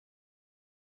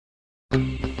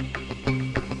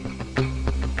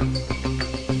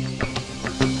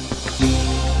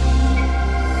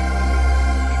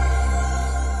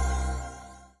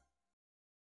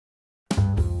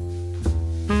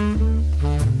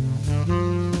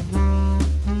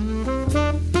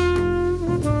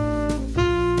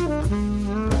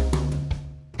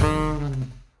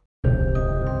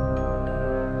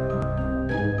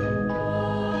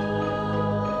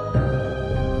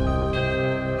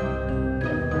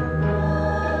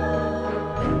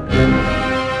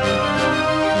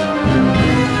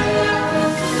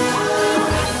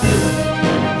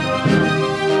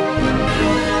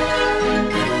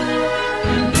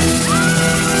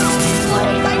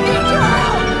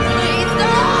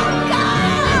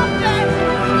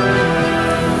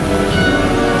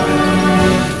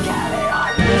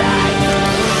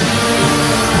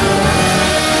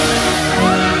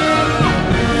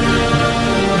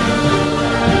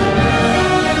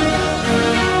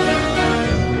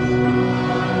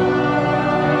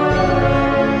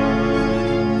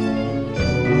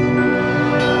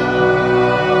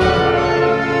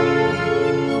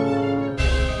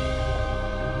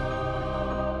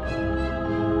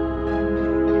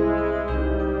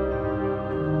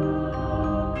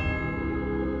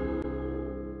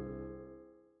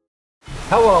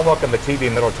Hello and welcome to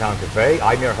TVM Café.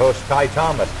 I'm your host, Ty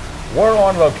Thomas. We're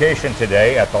on location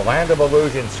today at the Land of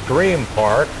Illusion Scream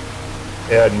Park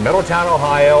in Middletown,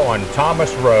 Ohio on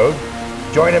Thomas Road.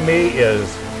 Joining me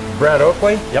is Brett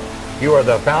Oakley. Yep. You are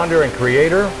the founder and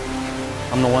creator.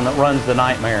 I'm the one that runs the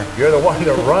nightmare. You're the one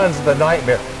that runs the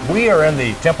nightmare. We are in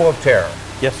the Temple of Terror.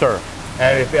 Yes, sir.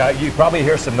 And if, you probably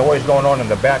hear some noise going on in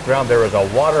the background. There is a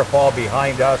waterfall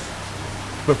behind us.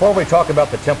 Before we talk about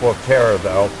the Temple of Terror,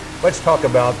 though, let's talk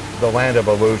about the Land of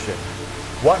Illusion.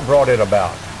 What brought it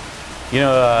about? You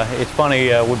know, it's funny,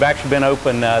 we've actually been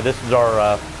open, this is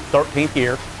our 13th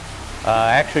year.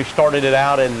 I actually started it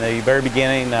out in the very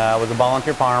beginning. I was a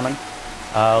volunteer fireman,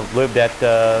 lived at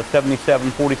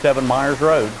 7747 Myers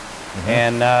Road,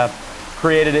 and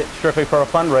created it strictly for a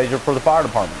fundraiser for the fire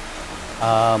department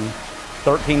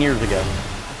 13 years ago.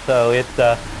 So it's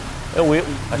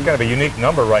that's kind of a unique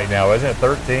number right now, isn't it?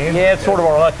 13? Yeah, it's sort of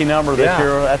our lucky number this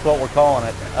year. That's what we're calling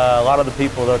it. A lot of the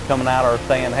people that are coming out are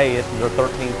saying, hey, this is our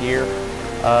 13th year.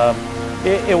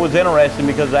 It was interesting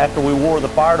because after we wore the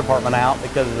fire department out,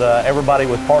 because everybody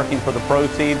was parking for the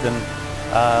proceeds and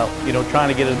you know, trying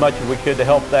to get as much as we could to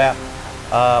help that,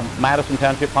 Madison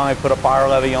Township finally put a fire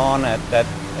levy on that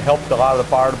helped a lot of the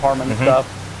fire department and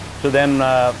stuff. So then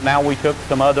now we took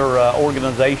some other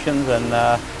organizations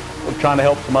and we're trying to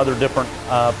help some other different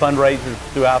fundraisers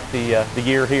throughout the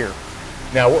year here.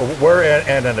 Now, we're at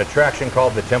an attraction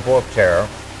called the Temple of Terror.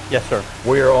 Yes, sir.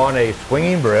 We are on a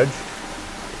swinging bridge.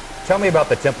 Tell me about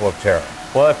the Temple of Terror.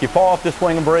 Well, if you fall off this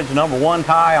swinging bridge, number one,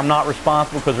 Ty, I'm not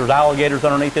responsible because there's alligators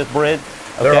underneath this bridge.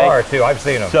 Okay? There are, too. I've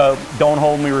seen them. So don't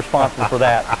hold me responsible for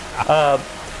that.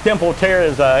 Temple of Terror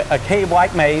is a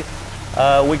cave-like maze.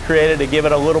 We created to give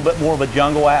it a little bit more of a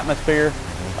jungle atmosphere.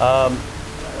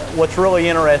 What's really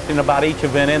interesting about each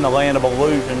event in the Land of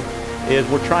Illusion is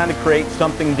we're trying to create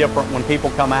something different when people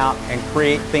come out and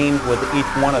create themes with each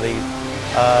one of these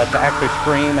to actually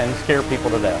scream and scare people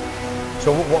to death.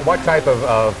 So what type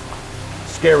of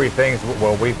scary things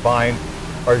will we find,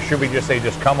 or should we just say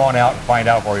just come on out and find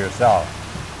out for yourself?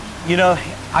 You know,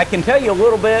 I can tell you a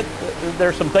little bit.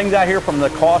 There's some things out here from the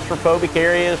claustrophobic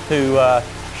areas to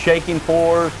shaking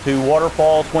floors to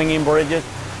waterfalls, swinging bridges.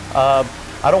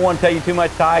 I don't want to tell you too much,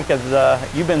 Ty,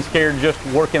 because you've been scared just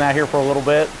working out here for a little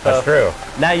bit. So that's true.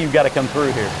 Now you've got to come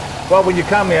through here. Well, when you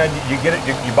come in, you get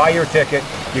it. You buy your ticket.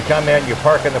 You come in. You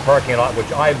park in the parking lot,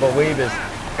 which I believe is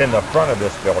in the front of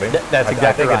this building. That's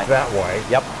exactly right. I think it's that way.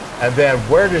 Yep. And then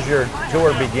where does your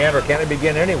tour begin, or can it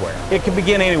begin anywhere? It can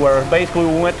begin anywhere. Basically,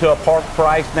 we went to a park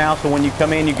price now, so when you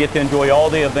come in, you get to enjoy all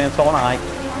the events all night.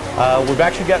 We've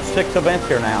actually got 6 events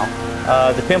here now.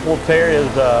 The Temple of Terror is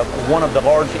one of the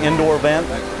large indoor events.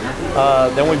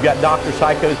 Then we've got Dr.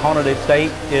 Psycho's Haunted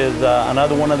Estate is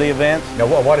another one of the events. Now,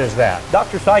 what is that?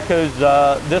 Dr. Psycho's,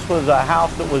 this was a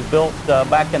house that was built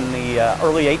back in the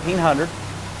early 1800s.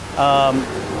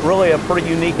 Really a pretty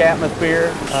unique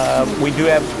atmosphere. We do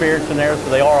have spirits in there, so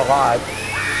they are alive.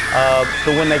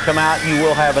 So when they come out, you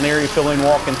will have an eerie feeling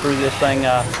walking through this thing,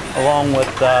 along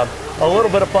with a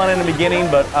little bit of fun in the beginning,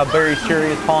 but a very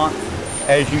serious haunt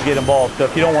as you get involved. So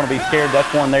if you don't want to be scared,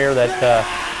 that's one there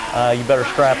that you better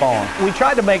strap on. We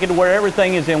tried to make it to where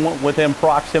everything is within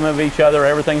proximity of each other.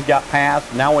 Everything's got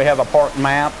paths. Now we have a park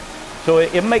map. So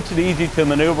it makes it easy to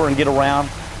maneuver and get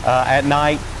around at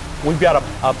night. We've got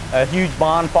a huge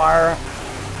bonfire.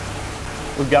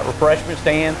 We've got refreshment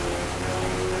stands.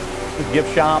 boxes,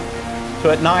 gift shop. So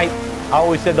at night, I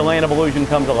always said the Land of Illusion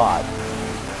comes alive.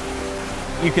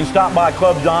 You can stop by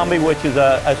Club Zombie, which is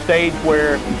a stage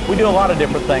where we do a lot of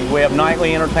different things. We have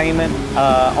nightly entertainment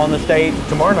on the stage.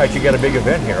 Tomorrow night you got a big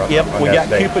event here. Yep, we got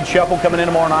stage. Cupid Shuffle coming in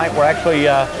tomorrow night. We're actually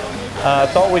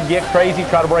thought we'd get crazy,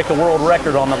 try to break a world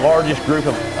record on the largest group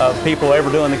of people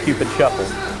ever doing the Cupid Shuffle.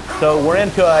 So we're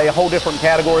into a whole different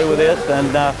category with this,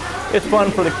 and it's fun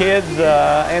for the kids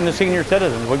and the senior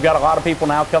citizens. We've got a lot of people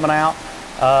now coming out.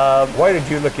 Why did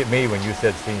you look at me when you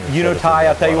said senior citizen? You know, Ty,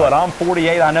 I'll tell you what, I'm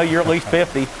 48. I know you're at least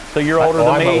 50, so you're older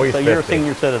than me, so you're a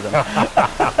senior citizen.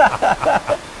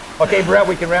 Okay, Brett,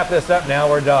 we can wrap this up now.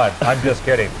 We're done. I'm just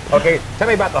kidding. Okay, tell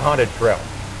me about the Haunted Trail.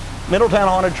 Middletown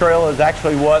Haunted Trail is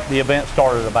actually what the event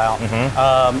started about.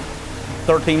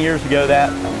 13 years ago,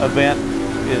 that event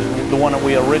is the one that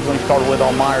we originally started with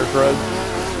on Myers Road.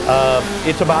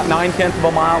 It's about 9/10 of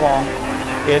a mile long.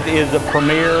 It is a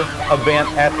premier event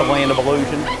at the Land of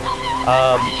Illusion.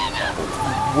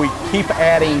 We keep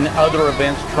adding other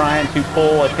events, trying to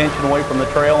pull attention away from the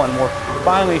trail, and we're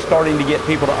finally starting to get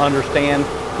people to understand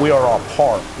we are a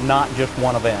park, not just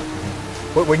one event.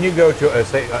 But when you go to,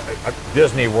 say, a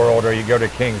Disney World or you go to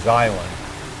Kings Island,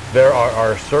 there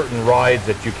are certain rides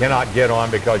that you cannot get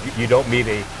on because you don't meet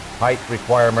a height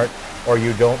requirement or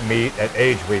you don't meet an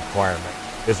age requirement.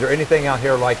 Is there anything out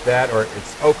here like that, or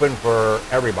it's open for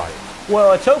everybody?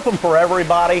 Well, it's open for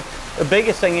everybody. The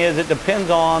biggest thing is it depends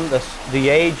on the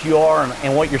age you are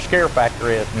and what your scare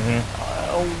factor is.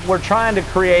 We're trying to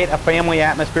create a family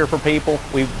atmosphere for people.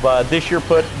 We've this year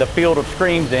put the Field of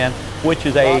Screams in, which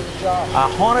is a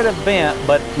haunted event,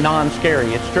 but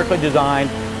non-scary. It's strictly designed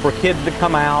for kids to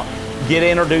come out, get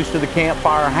introduced to the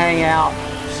campfire, hang out,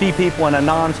 see people in a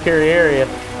non-scary area,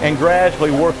 and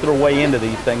gradually work their way into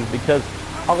these things, because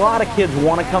a lot of kids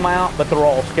want to come out, but they're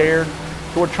all scared.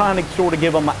 So we're trying to sort of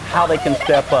give them how they can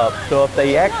step up. So if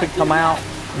they actually come out,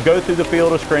 go through the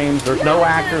Field of Screams, there's no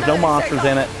actors, no monsters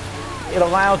in it. It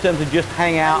allows them to just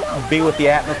hang out and be with the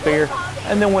atmosphere.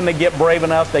 And then when they get brave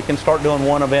enough, they can start doing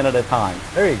one event at a time.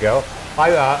 There you go.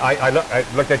 I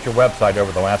looked at your website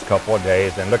over the last couple of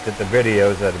days and looked at the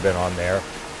videos that have been on there.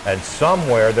 And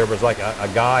somewhere there was like a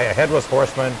guy, a headless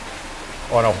horseman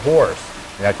on a horse.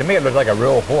 Now, to me, it looked like a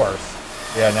real horse.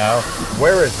 Yeah, now,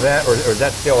 where is that, or is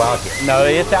that still out here? No,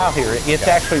 it's out here. It's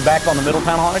actually back on the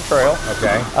Middletown Haunted Trail.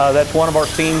 Okay. That's one of our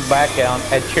scenes back down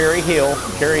at Cherry Hill.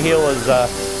 Cherry Hill is,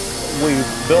 we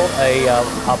built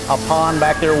a pond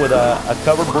back there with a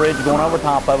covered bridge going over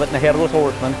top of it and a headless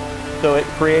horseman. So it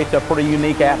creates a pretty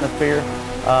unique atmosphere.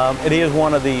 It is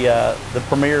one of the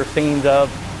premier scenes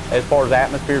as far as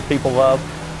atmospheres people love.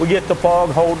 We get the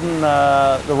fog holding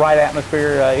the right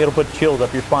atmosphere. It'll put chills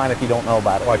up your spine if you don't know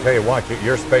about it. Well, I tell you what,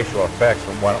 your spatial effects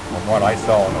from what I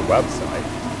saw on the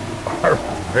website are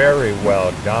very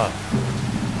well done.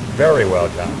 Very well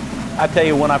done. I tell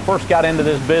you, when I first got into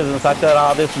this business, I thought,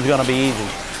 oh, this is going to be easy.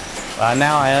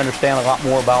 Now I understand a lot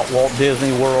more about Walt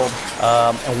Disney World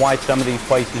and why some of these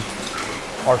places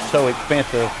are so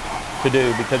expensive to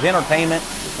do. Because entertainment,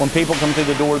 when people come through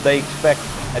the door, they expect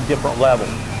a different level.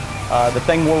 The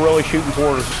thing we're really shooting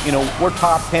for is, you know, we're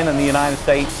top 10 in the United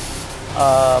States,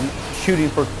 shooting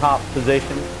for top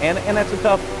position, and that's a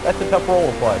tough role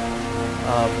to play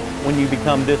when you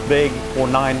become this big for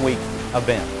 9-week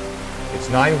event. It's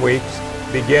 9 weeks,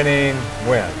 beginning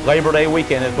when? Labor Day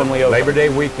weekend is when we open. Labor Day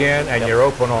weekend, and you're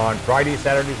open on Fridays,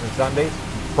 Saturdays, and Sundays?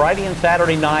 Friday and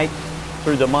Saturday night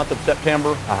through the month of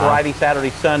September, Friday, Saturday,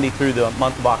 Sunday through the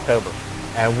month of October.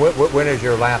 And when is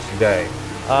your last day?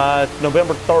 It's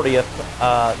November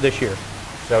 30th this year.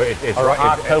 So it's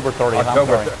October 30th.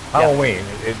 October, Halloween.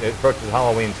 Yeah. It approaches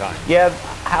Halloween time. Yeah,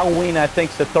 Halloween I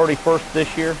think is the 31st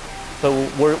this year. So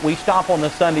we stop on the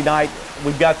Sunday night.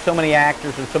 We've got so many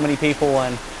actors and so many people,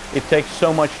 and it takes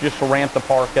so much just to ramp the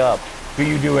park up. Do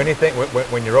you do anything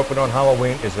when you're open on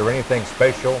Halloween? Is there anything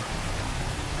special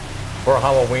for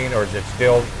Halloween, or is it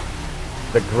still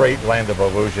the great Land of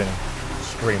Illusion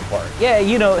Scream Park? Yeah,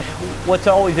 you know, what's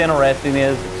always interesting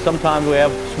is sometimes we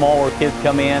have smaller kids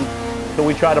come in, so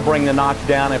we try to bring the notch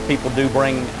down if people do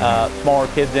bring smaller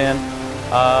kids in.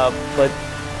 But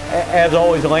as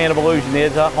always, the Land of Illusion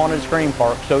is a haunted scream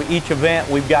park. So each event,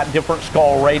 we've got different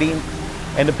skull ratings,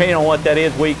 and depending on what that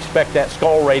is, we expect that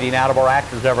skull rating out of our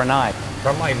actors every night.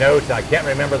 From my notes, I can't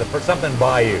remember something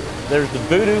Bayou. There's the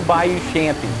Voodoo Bayou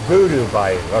Shanty. Voodoo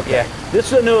Bayou, okay. Yeah,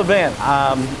 this is a new event.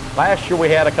 Last year we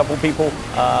had a couple people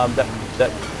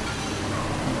that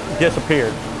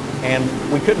disappeared, and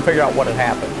we couldn't figure out what had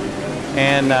happened.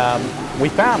 And we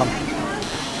found them,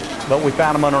 but we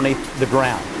found them underneath the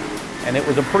ground. And it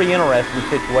was a pretty interesting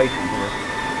situation here.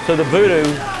 So the Voodoo,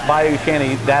 Bayou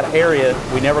Shanty, that area,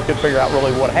 we never could figure out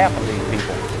really what happened to these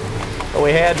people. So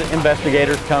we had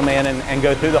investigators come in and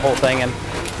go through the whole thing, and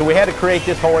so we had to create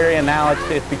this whole area, and now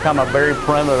it's become a very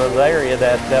primitive area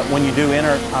that when you do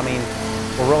enter, I mean,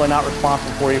 we're really not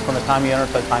responsible for you from the time you enter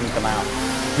to the time you come out.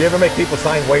 Do you ever make people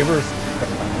sign waivers?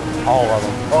 All of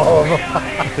them. All of them.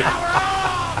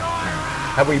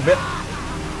 Have we been?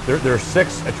 There's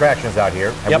 6 attractions out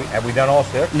here. Have we done all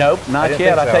 6? Nope, not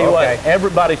yet. I tell you what,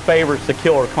 everybody's favorite is the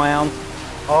killer clowns.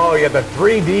 Oh yeah, the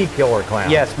 3D killer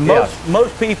clowns. Yes,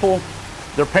 most people,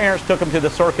 their parents took them to the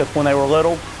circus when they were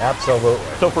little. Absolutely.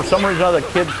 So for some reason or other,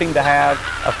 kids seem to have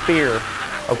a fear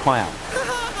of clowns.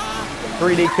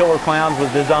 3D killer clowns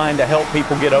was designed to help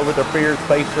people get over their fears,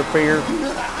 face their fears.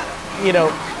 You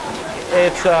know,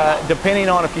 it's depending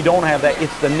on if you don't have that,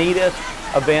 it's the neatest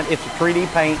event. It's a 3D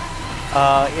paint.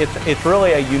 It's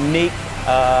really a unique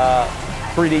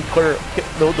 3D clear.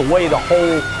 The way the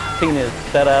whole scene is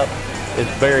set up is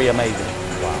very amazing.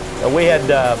 Wow. We had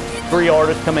 3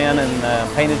 artists come in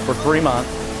and painted for 3 months,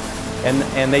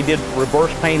 and they did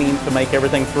reverse painting to make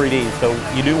everything 3D. So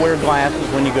you do wear glasses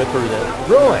when you go through this.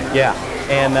 Really? Yeah,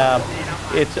 and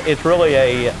it's really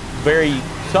a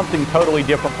something totally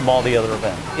different from all the other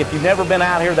events. If you've never been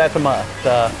out here, that's a must.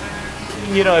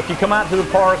 You know, if you come out to the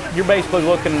park, you're basically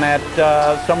looking at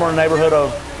somewhere in the neighborhood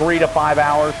of 3 to 5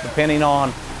 hours, depending on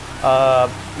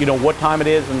you know, what time it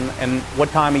is and what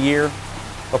time of year.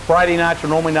 But Friday nights are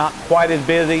normally not quite as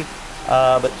busy,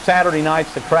 but Saturday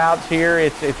nights, the crowd's here.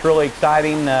 It's really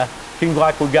exciting. Seems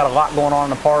like we've got a lot going on in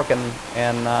the park,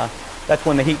 and that's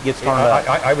when the heat gets turned up.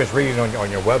 I was reading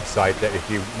on your website that if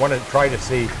you want to try to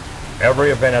see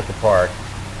every event at the park,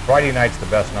 Friday night's the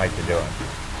best night to do it.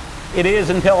 It is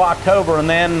until October, and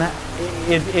then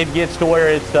it gets to where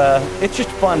it's just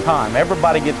a fun time.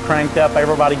 Everybody gets cranked up.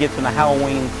 Everybody gets in a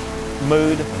Halloween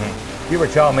mood. Mm-hmm. You were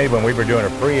telling me when we were doing a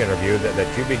pre-interview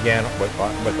that you began with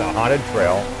the haunted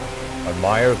trail on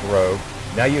Myers Road.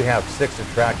 Now you have 6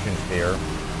 attractions here.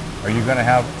 Are you going to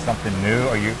have something new?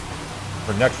 Are you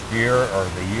for next year or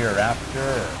the year after?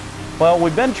 Or? Well,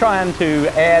 we've been trying to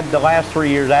add the last 3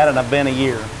 years, add an event a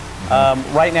year.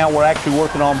 Right now we're actually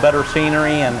working on better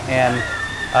scenery and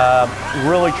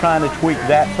really trying to tweak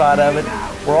that side of it.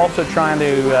 We're also trying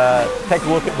to take a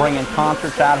look at bringing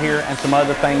concerts out here and some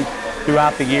other things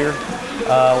throughout the year.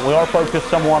 We are focused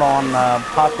somewhat on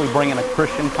possibly bringing a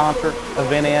Christian concert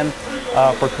event in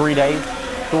for 3 days.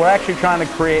 So we're actually trying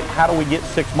to create, how do we get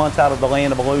 6 months out of the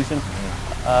Land of Illusion?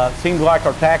 Seems like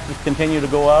our taxes continue to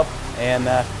go up, and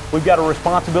we've got a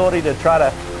responsibility to try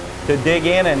to dig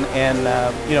in and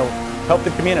you know, help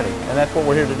the community, and that's what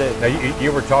we're here to do. Now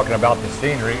you were talking about the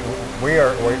scenery.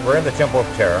 We're in the Temple of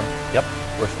Terror. Yep.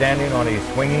 We're standing on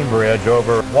a swinging bridge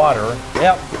over water.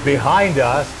 Yep. Behind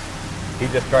us, he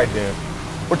just tried to.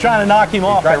 We're trying to knock him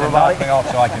off, everybody. To knock me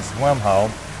off so I can swim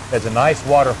home. It's a nice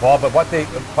waterfall, but what they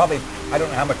probably, I don't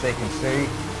know how much they can see.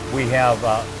 We have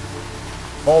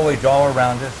foliage all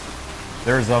around us.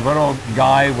 There's a little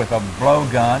guy with a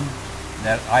blowgun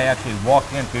that I actually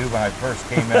walked into when I first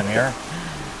came in here.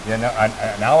 You know,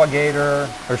 an alligator.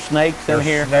 There's snakes in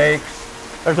here. Snakes.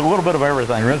 There's a little bit of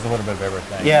everything. There is a little bit of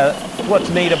everything. Yeah, what's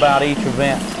neat about each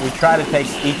event, we try to take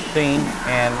each scene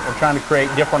and we're trying to create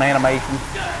different animations,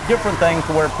 different things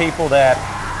to where people that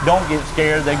don't get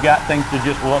scared, they've got things to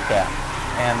just look at.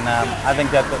 And I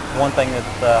think that's one thing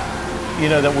that's, you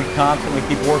know, that we constantly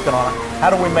keep working on. How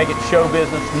do we make it show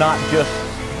business, not just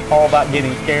all about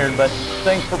getting scared, but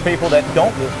things for people that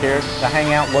don't get scared to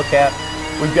hang out, look at.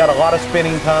 We've got a lot of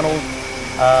spinning tunnels,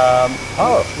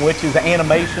 which is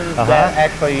animations that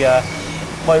actually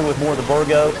play with more of the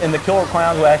Virgo. In the Killer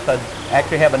Clowns, we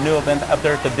actually have a new event up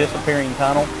there. It's a disappearing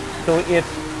tunnel. So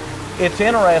it's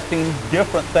interesting,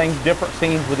 different things, different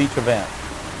scenes with each event.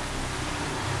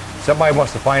 Somebody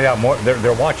wants to find out more.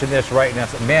 They're watching this right now.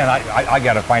 Man, I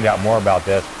got to find out more about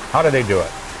this. How do they do it?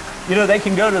 You know, they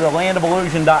can go to the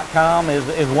landofillusion.com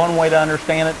is one way to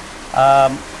understand it.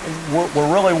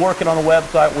 We're really working on the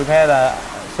website. We've had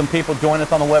some people join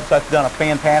us on the website. They've done a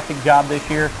fantastic job this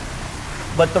year.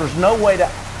 But there's no way to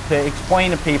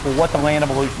explain to people what the Land of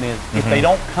Illusion is. If they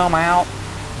don't come out,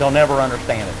 they'll never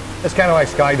understand it. It's kind of like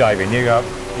skydiving. You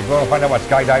want to find out what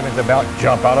skydiving is about,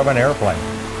 jump out of an airplane.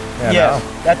 Yes,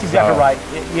 that's exactly right.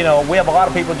 You know, we have a lot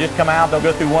of people just come out, they'll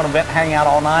go through one event, hang out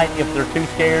all night if they're too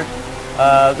scared.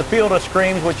 The Field of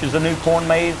Screams, which is a new corn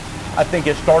maze, I think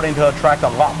is starting to attract a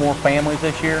lot more families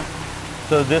this year.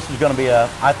 So this is going to be,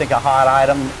 I think, a hot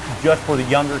item just for the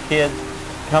younger kids.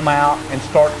 Come out and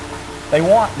start. They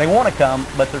want to come,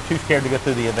 but they're too scared to go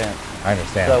through the event. I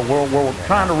understand. So we're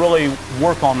trying to really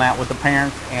work on that with the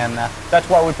parents, and that's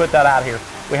why we put that out here.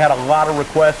 We had a lot of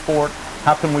requests for it.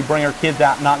 How can we bring our kids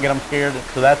out and not get them scared?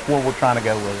 So that's where we're trying to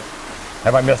go with it.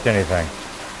 Have I missed anything?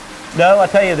 No, I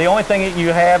tell you, the only thing that you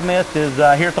have missed is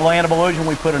here at the Land of Illusion,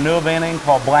 we put a new event in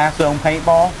called Blast Zone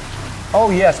Paintball. Oh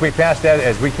yes, we passed that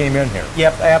as we came in here.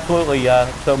 Yep, absolutely.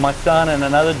 So my son and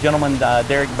another gentleman,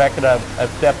 Derek Beckett, have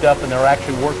stepped up, and they're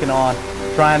actually working on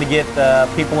trying to get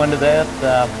people into this.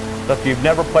 So if you've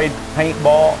never played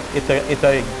paintball, it's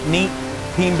a neat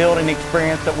team building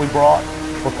experience that we brought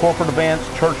for corporate events,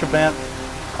 church events.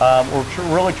 We're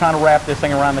really trying to wrap this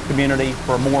thing around the community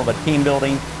for more of a team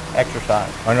building exercise.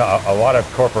 I know a lot of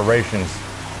corporations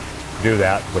do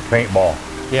that with paintball.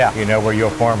 Yeah. You know, where you'll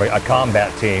form a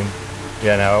combat team,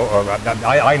 you know, or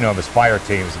I know them as fire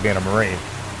teams, being a Marine,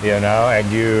 you know,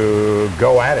 and you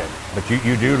go at it. But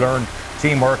you do learn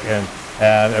teamwork and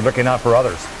looking out for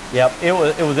others. Yep, it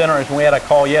was interesting. We had a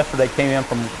call yesterday, came in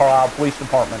from Carlisle Police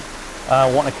Department,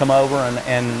 wanting to come over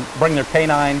and bring their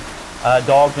canine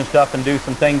dogs and stuff and do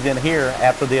some things in here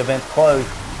after the event's closed.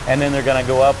 And then they're going to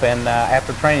go up and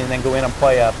after training, then go in and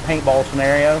play a paintball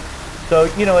scenario. So,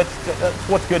 you know, it's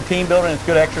what's good team building. It's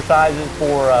good exercises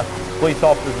for police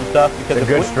officers and stuff. Because it's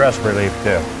a good stress relief,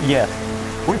 too. Yes.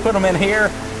 We put them in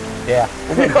here. Yeah,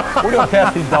 we're going to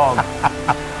test these dogs.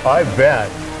 I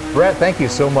bet. Brett, thank you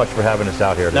so much for having us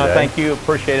out here today. No, thank you.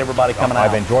 Appreciate everybody coming out.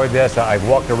 I've enjoyed this. I've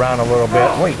walked around a little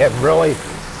bit. We have really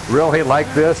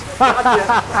liked this.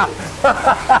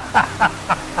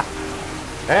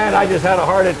 And I just had a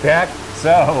heart attack.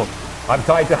 So, I'm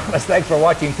Ty Thomas. Thanks for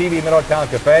watching TV Middletown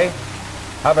Cafe.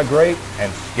 Have a great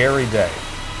and scary day.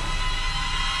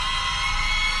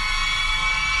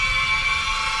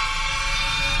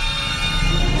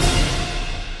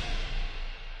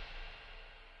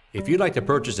 If you'd like to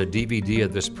purchase a DVD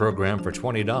of this program for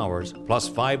 $20 plus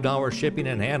 $5 shipping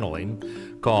and handling,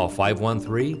 call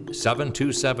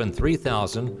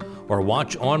 513-727-3000 or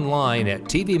watch online at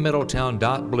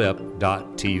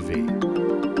tvmiddletown.blip.tv.